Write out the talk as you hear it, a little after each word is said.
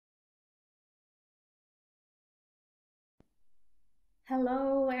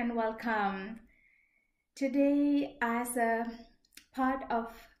Hello and welcome. Today, as a part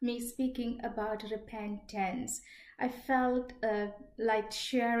of me speaking about repentance, I felt like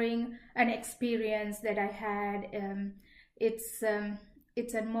sharing an experience that I had. It's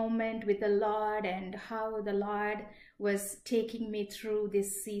it's a moment with the Lord and how the Lord was taking me through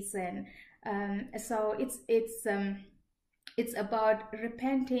this season. So it's about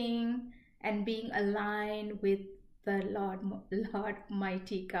repenting and being aligned with the Lord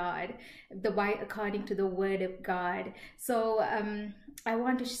mighty God, according to the word of God. So I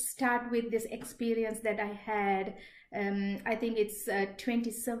want to start with this experience that I had. I think it's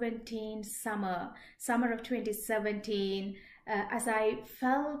 2017 summer of 2017. As I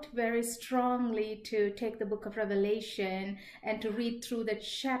felt very strongly to take the book of Revelation and to read through the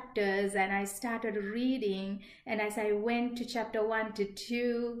chapters, and I started reading, and as I went to chapter 1 to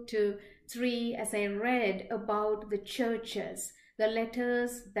 2 to 3, as I read about the churches, the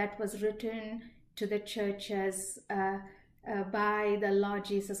letters that was written to the churches by the Lord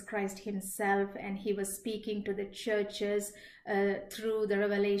Jesus Christ himself, and he was speaking to the churches through the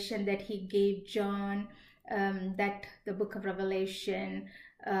revelation that he gave John. That the book of Revelation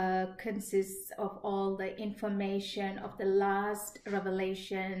consists of all the information of the last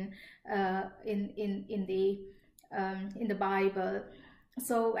revelation in the Bible.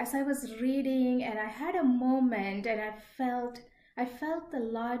 So as I was reading, and I had a moment, and I felt the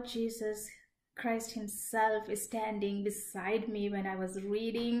Lord Jesus Christ himself is standing beside me when I was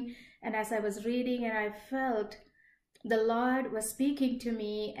reading. And as I was reading, and I felt the Lord was speaking to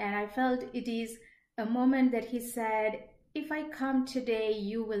me, and I felt it is a moment that he said, if I come today,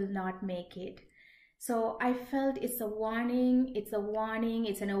 you will not make it. So I felt it's a warning, it's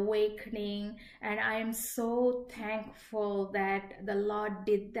an awakening, and I am so thankful that the Lord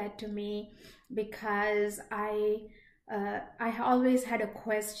did that to me, because I always had a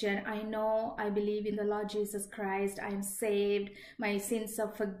question. I believe in the Lord Jesus Christ. I am saved. My sins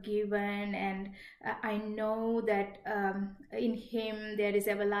are forgiven. And I know that in him there is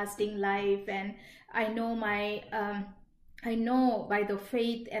everlasting life. And I know I know by the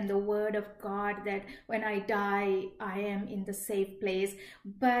faith and the word of God that when I die, I am in the safe place.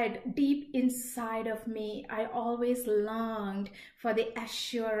 But deep inside of me, I always longed for the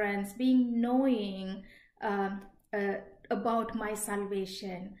assurance, knowing about my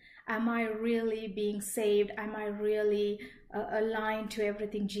salvation. Am I really being saved? Am I really aligned to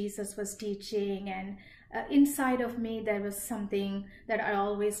everything Jesus was teaching? And inside of me, there was something that I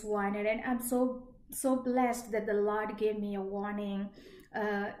always wanted. And I'm so blessed that the Lord gave me a warning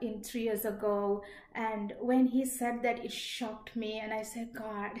in 3 years ago. And when he said that, it shocked me. And I said,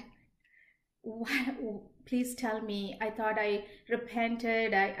 God, please tell me. I thought I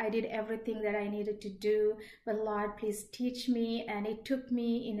repented. I did everything that I needed to do. But Lord, please teach me. And it took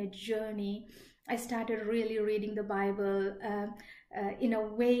me in a journey. I started really reading the Bible in a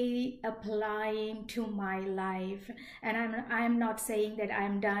way, applying to my life. And I'm not saying that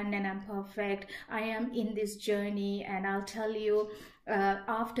I'm done and I'm perfect. I am in this journey, and I'll tell you,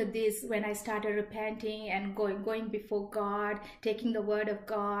 after this, when I started repenting and going before God, taking the word of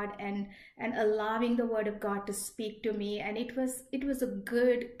God and allowing the word of God to speak to me, and it was a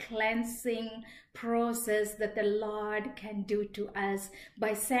good cleansing process that the Lord can do to us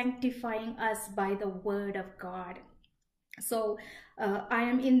by sanctifying us by the word of God. So I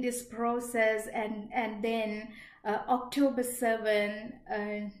am in this process, and then October 7,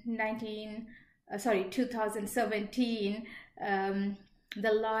 2017,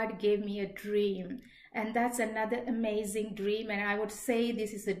 the Lord gave me a dream. And that's another amazing dream. And I would say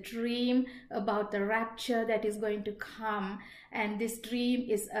this is a dream about the rapture that is going to come. And this dream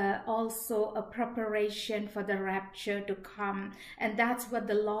is also a preparation for the rapture to come. And that's what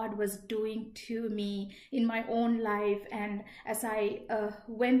the Lord was doing to me in my own life. And as I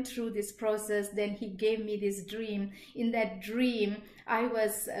went through this process, then he gave me this dream. In that dream, I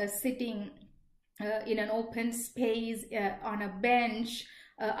was sitting in an open space on a bench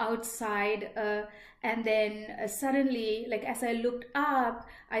outside, and then suddenly, like as I looked up,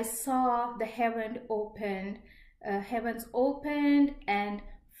 I saw the heavens opened, and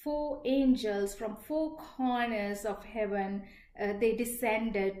 4 angels from 4 corners of heaven, they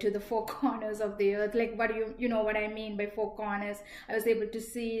descended to the 4 corners of the earth. Like, what you know what I mean by 4 corners? I was able to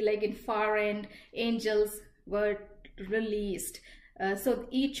see, like in far end, angels were released. So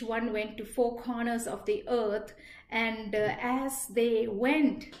each one went to 4 corners of the earth, and as they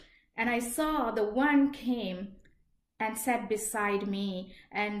went, and I saw the one came, and sat beside me,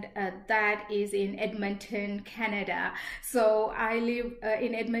 and that is in Edmonton, Canada. So I live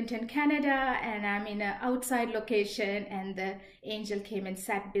in Edmonton, Canada, and I'm in an outside location, and the angel came and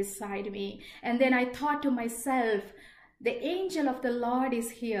sat beside me. And then I thought to myself, the angel of the Lord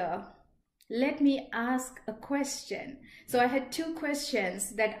is here. Let me ask a question. So I had two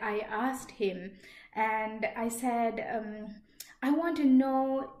questions that I asked him, and I said, I want to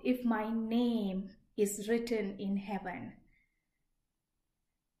know if my name is written in heaven.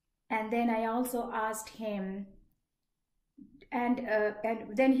 And then I also asked him, and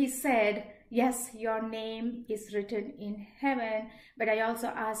then he said, yes, your name is written in heaven. But I also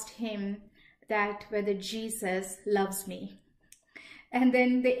asked him that whether Jesus loves me. And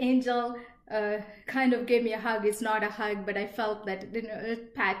then the angel kind of gave me a hug. It's not a hug, but I felt that, a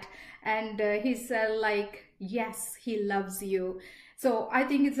pat. And he said, like, yes, he loves you. So I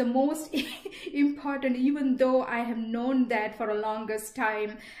think it's the most important, even though I have known that for the longest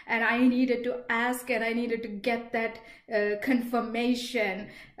time, and I needed to ask and I needed to get that confirmation.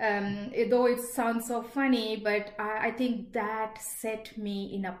 Though it sounds so funny, but I think that set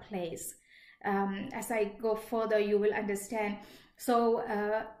me in a place. As I go further, you will understand. So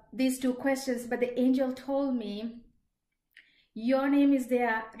these two questions, but the angel told me, your name is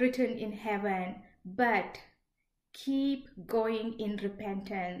there written in heaven, but keep going in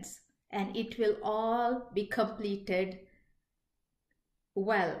repentance and it will all be completed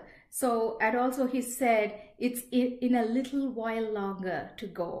well. So, and also he said, it's in a little while longer to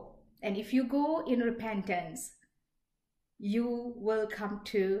go. And if you go in repentance, you will come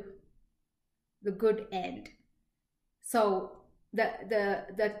to the good end. So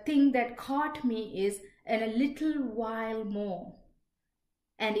the thing that caught me is, in a little while more,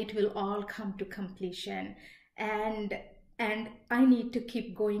 and it will all come to completion. And I need to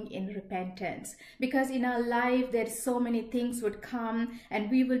keep going in repentance, because in our life there's so many things would come,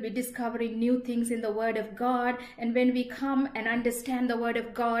 and we will be discovering new things in the Word of God. And when we come and understand the Word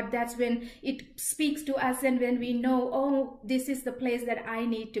of God, that's when it speaks to us, and when we know, oh, this is the place that I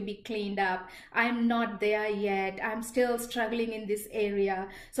need to be cleaned up. I'm not there yet. I'm still struggling in this area.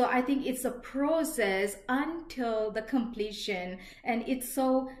 So I think it's a process until the completion, and it's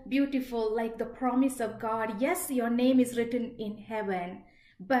so beautiful, like the promise of God. Yes, your name is written in heaven,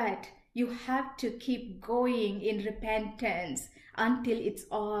 but you have to keep going in repentance until it's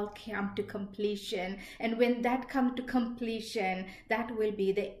all come to completion. And when that comes to completion, that will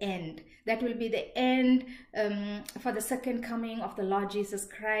be the end. That will be the end for the second coming of the Lord Jesus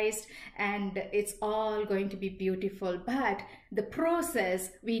Christ, and it's all going to be beautiful. But the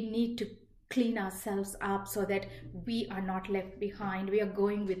process, we need to clean ourselves up so that we are not left behind. We are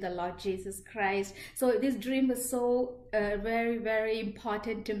going with the Lord Jesus Christ. So this dream was so very, very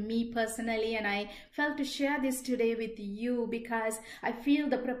important to me personally, and I felt to share this today with you because I feel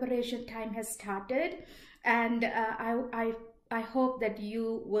the preparation time has started. And I hope that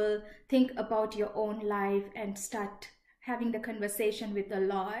you will think about your own life and start having the conversation with the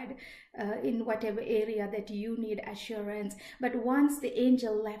Lord in whatever area that you need assurance. But once the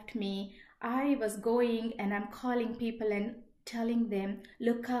angel left me, I was going and I'm calling people and telling them,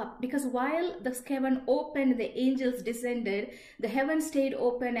 look up, because while the heaven opened, the angels descended, the heaven stayed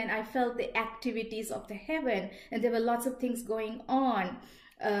open, and I felt the activities of the heaven, and there were lots of things going on.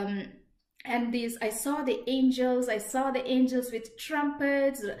 And these, I saw the angels with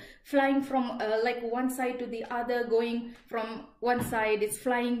trumpets flying from like one side to the other, going from one side. It's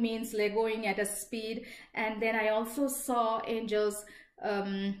flying means like going at a speed. And then I also saw angels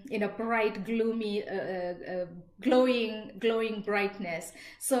in a bright, gloomy, glowing brightness.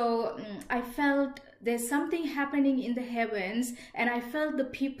 So I felt there's something happening in the heavens, and I felt the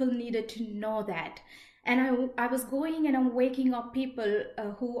people needed to know that. And I was going and I'm waking up people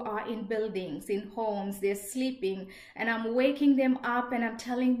who are in buildings, in homes, they're sleeping, and I'm waking them up and I'm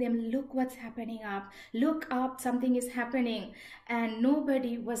telling them, look what's happening up, look up, something is happening. And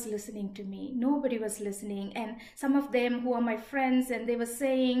nobody was listening to me. Nobody was listening. And some of them who are my friends, and they were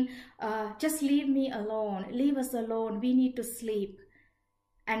saying, just leave me alone, leave us alone, we need to sleep.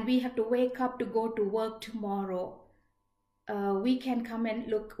 And we have to wake up to go to work tomorrow. We can come and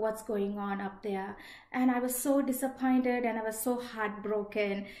look what's going on up there. And I was so disappointed and I was so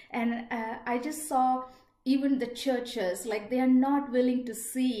heartbroken. And I just saw even the churches, like they are not willing to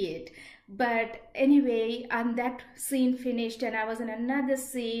see it. But anyway, and that scene finished and I was in another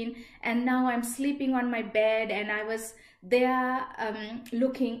scene, and now I'm sleeping on my bed and I was there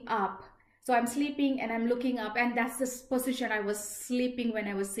looking up. So I'm sleeping and I'm looking up, and that's the position I was sleeping when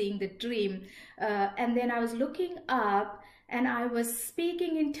I was seeing the dream. And then I was looking up and I was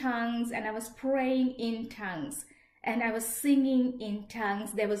speaking in tongues and I was praying in tongues. and I was singing in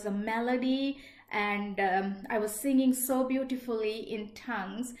tongues. There was a melody, and I was singing so beautifully in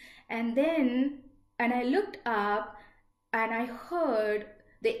tongues. And I looked up, and I heard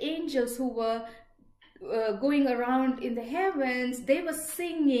the angels who were going around in the heavens. They were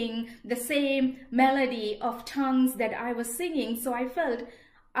singing the same melody of tongues that I was singing. So I felt,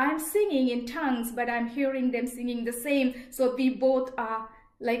 I'm singing in tongues, but I'm hearing them singing the same. So we both are,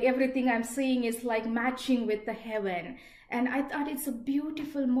 like, everything I'm seeing is like matching with the heaven. And I thought it's a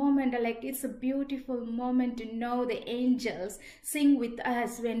beautiful moment. Like, it's a beautiful moment to know the angels sing with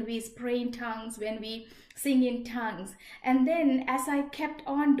us when we pray in tongues, when we sing in tongues. And then as I kept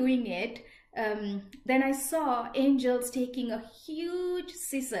on doing it, then I saw angels taking a huge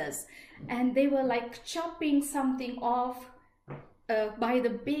scissors, and they were like chopping something off by the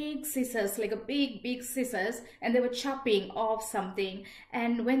big scissors, like a big scissors, and they were chopping off something.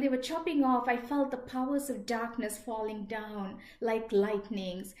 And when they were chopping off, I felt the powers of darkness falling down like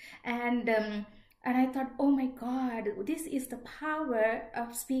lightnings. And I thought, oh my God, this is the power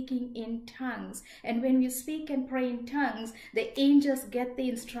of speaking in tongues. And when you speak and pray in tongues, the angels get the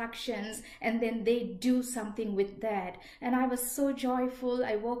instructions, and then they do something with that. And I was so joyful.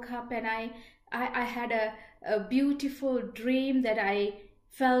 I woke up, and I had a beautiful dream that I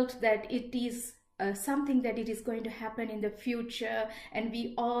felt that it is something that it is going to happen in the future, and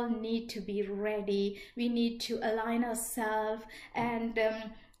we all need to be ready. We need to align ourselves and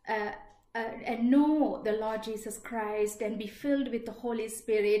know the Lord Jesus Christ, and be filled with the Holy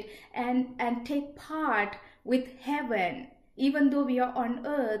Spirit, and take part with heaven. Even though we are on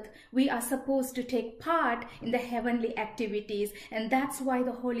earth, we are supposed to take part in the heavenly activities, and that's why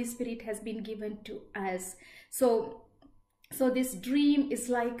the Holy Spirit has been given to us. So this dream is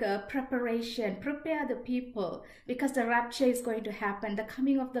like a preparation. Prepare the people, because the rapture is going to happen. The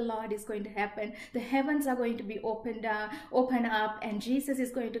coming of the Lord is going to happen. The heavens are going to be open up, and Jesus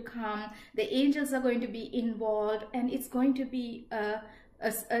is going to come. The angels are going to be involved, and it's going to be a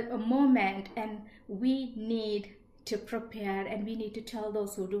moment, and we need to prepare, and we need to tell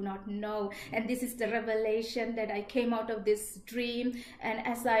those who do not know. And this is the revelation that I came out of this dream. And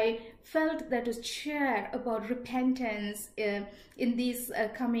as I felt that to share about repentance in this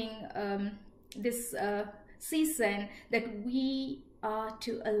coming this season, that we are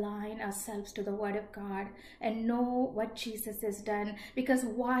to align ourselves to the Word of God and know what Jesus has done, because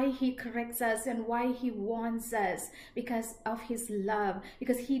why He corrects us and why He warns us, because of His love,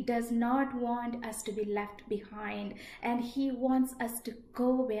 because He does not want us to be left behind, and He wants us to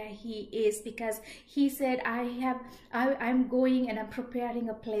go where He is, because He said, I'm going and I'm preparing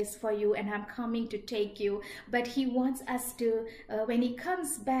a place for you, and I'm coming to take you. But He wants us to, when He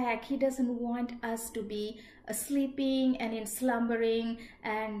comes back, He doesn't want us to be sleeping and in slumbering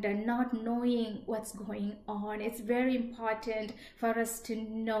and not knowing what's going on. It's very important for us to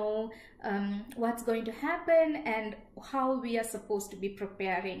know what's going to happen and how we are supposed to be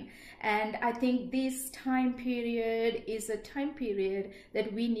preparing. And I think this time period is a time period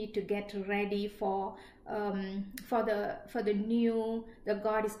that we need to get ready for the new that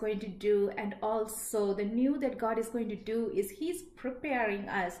God is going to do. And also the new that God is going to do is He's preparing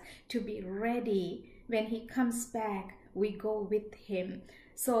us to be ready. When He comes back, we go with Him.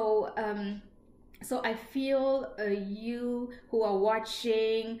 So I feel you who are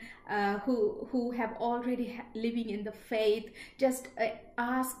watching, who have already living in the faith, just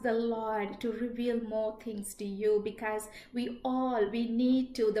ask the Lord to reveal more things to you, because we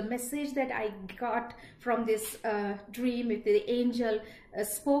need to. The message that I got from this dream, if the angel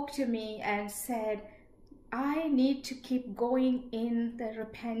spoke to me and said, I need to keep going in the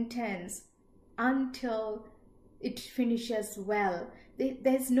repentance until it finishes well.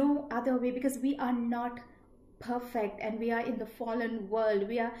 There's no other way, because we are not perfect, and we are in the fallen world.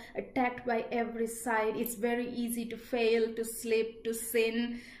 We are attacked by every side. It's very easy to fail, to slip, to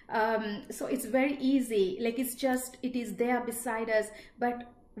sin. So it's very easy. Like, it is there beside us, but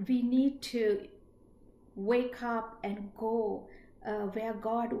we need to wake up and go where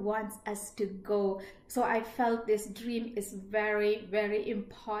God wants us to go. So I felt this dream is very, very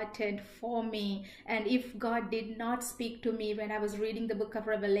important for me. And if God did not speak to me when I was reading the book of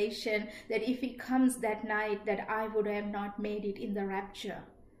Revelation, that if He comes that night, that I would have not made it in the rapture.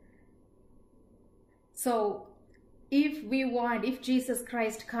 So if Jesus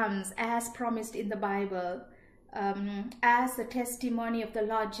Christ comes as promised in the Bible, as a testimony of the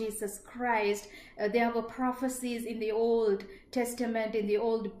Lord Jesus Christ, there were prophecies in the Old Testament, in the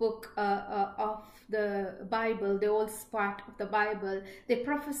old book of the Bible, the old part of the Bible. They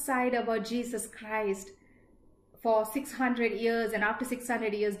prophesied about Jesus Christ for 600 years, and after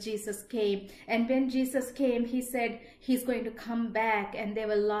 600 years Jesus came. And when Jesus came, he said he's going to come back, and there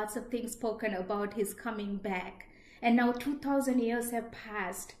were lots of things spoken about his coming back. And now 2000 years have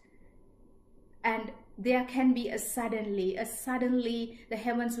passed, and there can be a suddenly the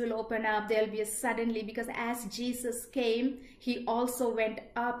heavens will open up. There'll be a suddenly, because as Jesus came, he also went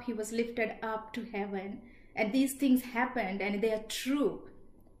up, he was lifted up to heaven. And these things happened, and they are true,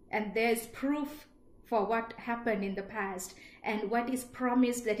 and there's proof for what happened in the past, and what is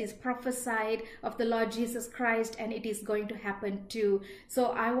promised, that is prophesied of the Lord Jesus Christ, and it is going to happen too. So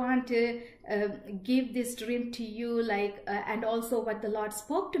I want to give this dream to you, and also what the Lord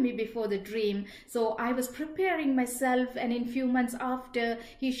spoke to me before the dream. So I was preparing myself, and in few months after,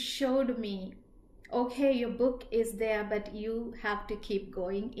 he showed me, okay, your book is there, but you have to keep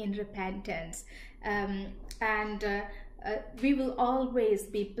going in repentance. We will always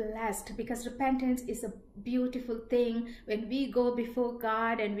be blessed, because repentance is a beautiful thing. When we go before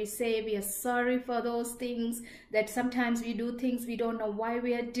God and we say we are sorry for those things, that sometimes we do things we don't know why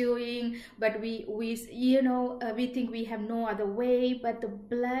we are doing, but we think we have no other way, but the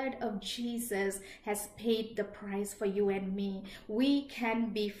blood of Jesus has paid the price for you and me. We can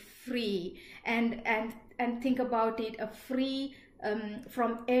be free, and think about it, a free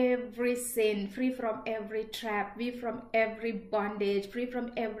from every sin, free from every trap, free from every bondage, free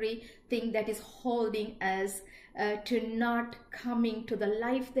from everything that is holding us to not coming to the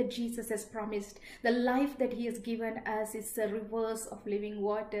life that Jesus has promised. The life that he has given us is the reverse of living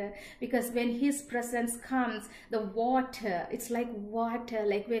water, because when his presence comes, the water, it's like water,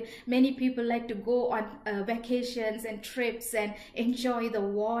 like where many people like to go on vacations and trips and enjoy the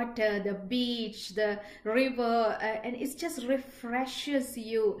water, the beach, the river, and it just refreshes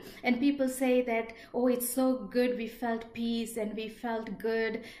you. And people say that, oh, it's so good, we felt peace and we felt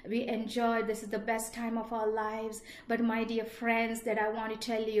good, we enjoyed, this is the best time of our lives. But my dear friends, that I want to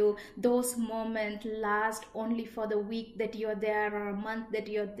tell you, those moments last only for the week that you're there, or a month that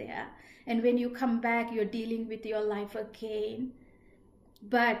you're there, and when you come back, you're dealing with your life again.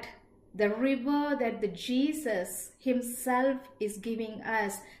 But the river that the Jesus himself is giving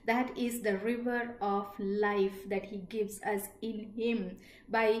us, that is the river of life that he gives us in him,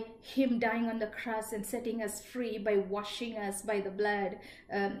 by him dying on the cross and setting us free, by washing us by the blood,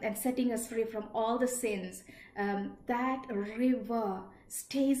 and setting us free from all the sins. That river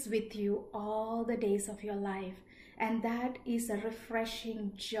stays with you all the days of your life, and that is a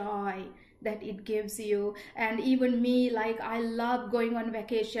refreshing joy that it gives you. And even me, like, I love going on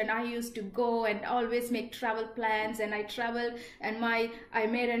vacation. I used to go and always make travel plans, and I travel, and I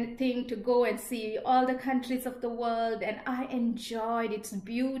made a thing to go and see all the countries of the world, and I enjoyed. It's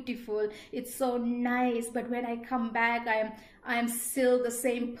beautiful, it's so nice. But when I come back, I'm still the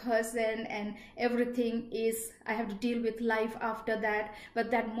same person, and everything is, I have to deal with life after that.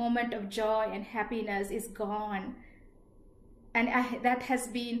 But that moment of joy and happiness is gone. And that has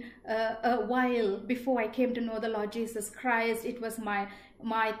been a while before I came to know the Lord Jesus Christ. It was my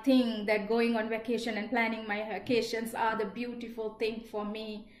thing, that going on vacation and planning my vacations are the beautiful thing for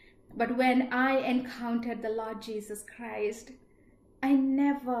me. But when I encountered the Lord Jesus Christ, I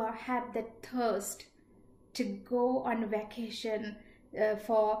never had the thirst to go on vacation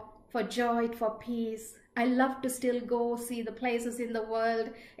for joy, for peace. I love to still go see the places in the world,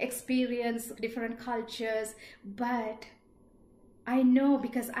 experience different cultures, but I know,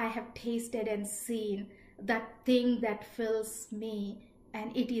 because I have tasted and seen that thing that fills me,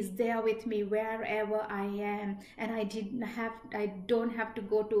 and it is there with me wherever I am. And I don't have to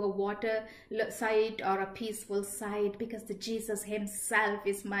go to a water site or a peaceful site, because the Jesus himself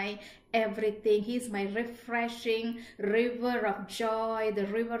is my everything. He's my refreshing river of joy, the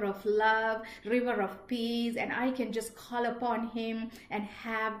river of love, river of peace, and I can just call upon him and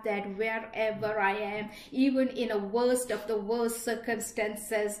have that wherever I am. Even in a worst of the worst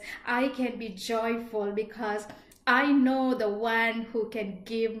circumstances, I can be joyful, because I know the one who can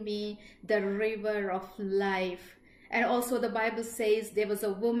give me the river of life. And also the Bible says there was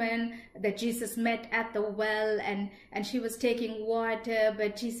a woman that Jesus met at the well, and she was taking water,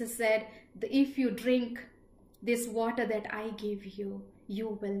 but Jesus said, if you drink this water that I give you,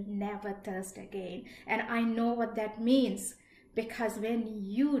 you will never thirst again. And I know what that means, because when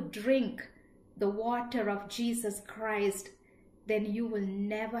you drink the water of Jesus Christ, then you will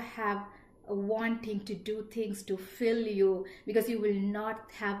never have wanting to do things to fill you, because you will not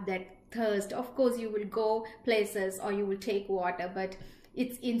have that thirst. Of course, you will go places or you will take water, but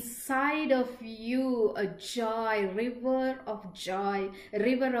It's inside of you, a joy, river of joy,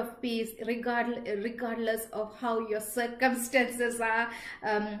 river of peace, regardless of how your circumstances are,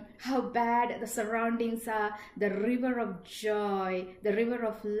 how bad the surroundings are. The river of joy, the river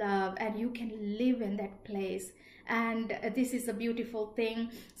of love, and you can live in that place. And this is a beautiful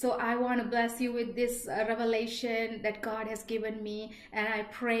thing. So I want to bless you with this revelation that God has given me, and I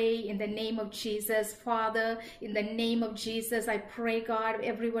pray in the name of Jesus. Father, in the name of Jesus, I pray, God,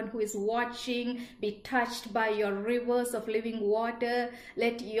 everyone who is watching be touched by your rivers of living water.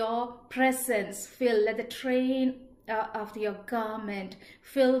 Let your presence fill, let the train of your garment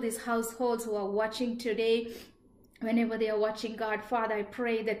fill these households who are watching today. Whenever they are watching, God, Father, I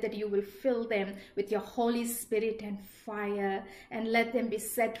pray that you will fill them with your Holy Spirit and fire, and let them be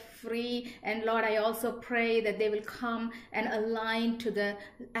set free. And Lord, I also pray that they will come and align to the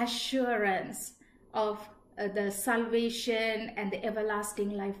assurance of the salvation and the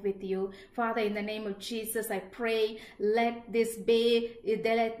everlasting life with you. Father, in the name of Jesus, I pray, let this day be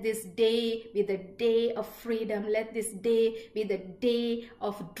the day of freedom. Let this day be the day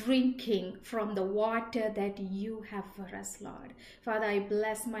of drinking from the water that you have for us, Lord. Father, I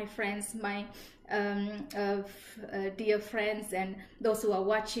bless my friends, my dear friends, and those who are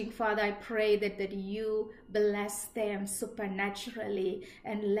watching. Father, I pray that you bless them supernaturally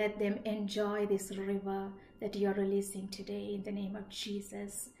and let them enjoy this river that you're releasing today in the name of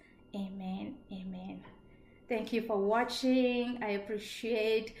Jesus. Amen. Amen. Thank you for watching. I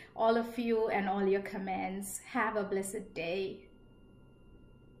appreciate all of you and all your comments. Have a blessed day.